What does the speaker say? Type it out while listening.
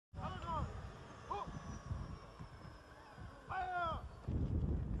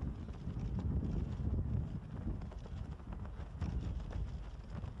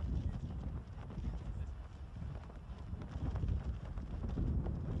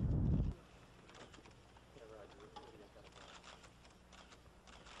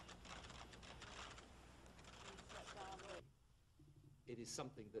is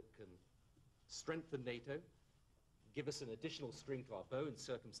something that can strengthen NATO, give us an additional string to our bow in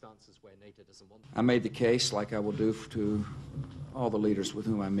circumstances where NATO doesn't want. I made the case, like I will do to all the leaders with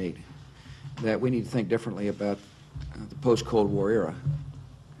whom I meet, that we need to think differently about the post-Cold War era,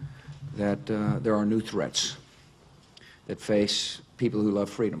 that there are new threats that face people who love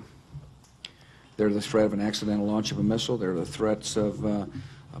freedom. They're the threat of an accidental launch of a missile. They're the threats of a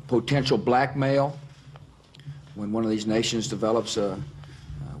potential blackmail when one of these nations develops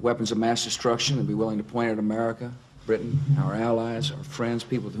weapons of mass destruction and be willing to point at America, Britain, our allies, our friends,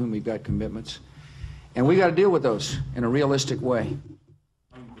 people with whom we've got commitments. And we've got to deal with those in a realistic way.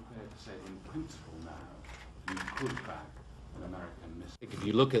 Are you prepared to say in principle now you could back an American missile? If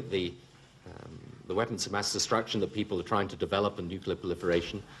you look at the weapons of mass destruction that people are trying to develop and nuclear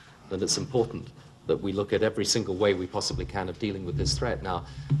proliferation, then it's important that we look at every single way we possibly can of dealing with this threat. Now,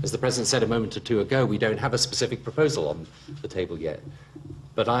 as the President said a moment or two ago, we don't have a specific proposal on the table yet.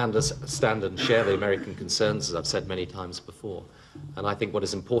 But I understand and share the American concerns, as I've said many times before. And I think what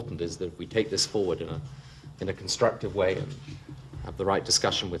is important is that if we take this forward in a constructive way and have the right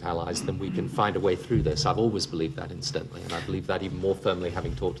discussion with allies, then we can find a way through this. I've always believed that, incidentally, and I believe that even more firmly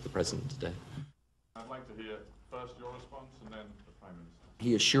having talked to the President today. I'd like to hear first your response and then the Prime Minister.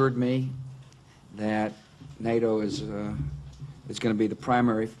 He assured me that NATO is going to be the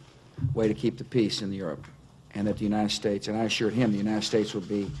primary way to keep the peace in Europe, and that the United States, and I assured him the United States will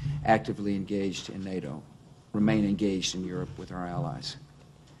be actively engaged in NATO, remain engaged in Europe with our allies.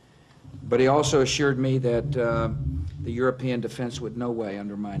 But he also assured me that the European defense would no way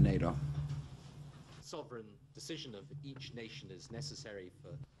undermine NATO. Sovereign decision of each nation is necessary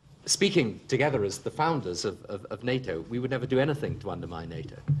for speaking together as the founders of NATO. We would never do anything to undermine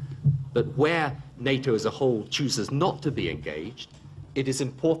NATO. But where NATO as a whole chooses not to be engaged, it is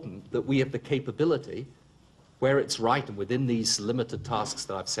important that we have the capability, where it's right and within these limited tasks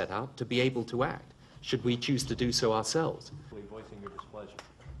that I've set out, to be able to act, should we choose to do so ourselves. Voicing your displeasure.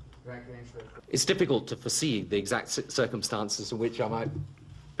 It's difficult to foresee the exact circumstances in which I might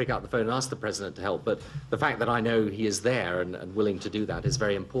pick up the phone and ask the President to help, but the fact that I know he is there and willing to do that is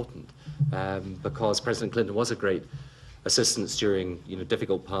very important, because President Clinton was a great assistance during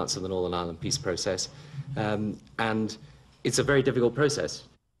difficult parts of the Northern Ireland peace process, and it's a very difficult process.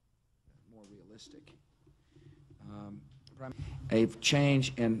 More realistic. A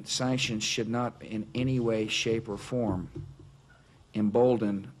change in sanctions should not in any way, shape, or form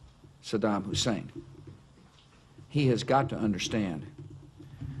embolden Saddam Hussein. He has got to understand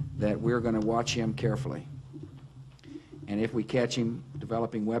that we're going to watch him carefully. And if we catch him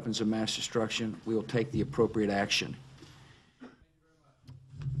developing weapons of mass destruction, we will take the appropriate action.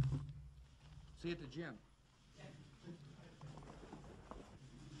 See you at the gym.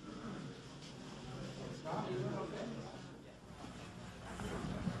 Stop.